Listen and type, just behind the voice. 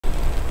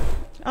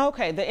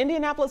Okay, the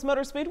Indianapolis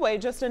Motor Speedway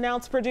just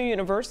announced Purdue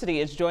University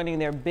is joining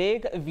their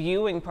big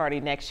viewing party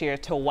next year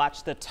to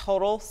watch the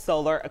Total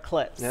Solar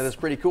Eclipse. Yeah, that's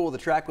pretty cool. The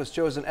track was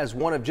chosen as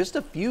one of just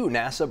a few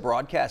NASA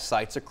broadcast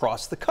sites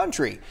across the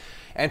country.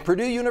 And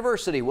Purdue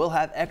University will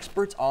have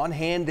experts on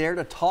hand there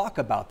to talk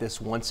about this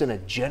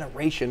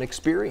once-in-a-generation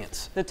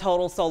experience. The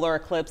Total Solar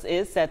Eclipse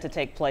is set to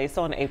take place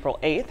on April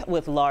 8th,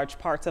 with large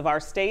parts of our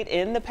state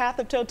in the path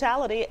of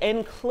totality,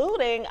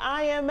 including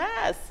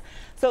IMS.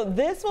 So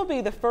this will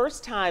be the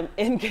first time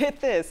in, get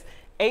this,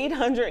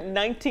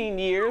 819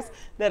 years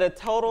that a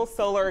total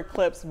solar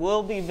eclipse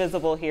will be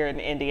visible here in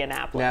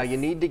Indianapolis. Now, you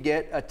need to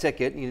get a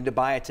ticket. You need to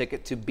buy a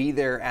ticket to be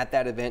there at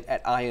that event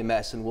at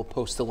IMS, and we'll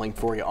post the link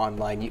for you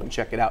online. You can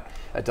check it out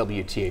at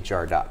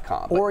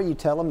WTHR.com. Or you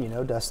tell them, you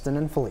know, Dustin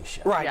and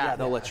Felicia. Right, yeah,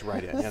 they'll let you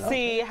right in. You know?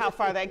 See how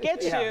far that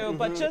gets you,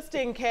 but just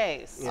in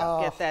case,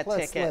 get that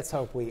ticket.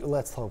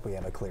 Let's hope we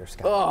have a clear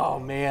sky. Oh,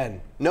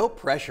 man. No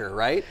pressure,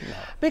 right? No.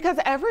 Because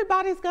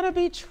everybody's going to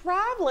be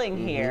traveling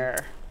here.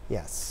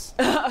 Yes.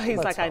 He's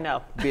like, I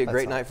know. Be a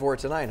great night for it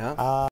tonight, huh?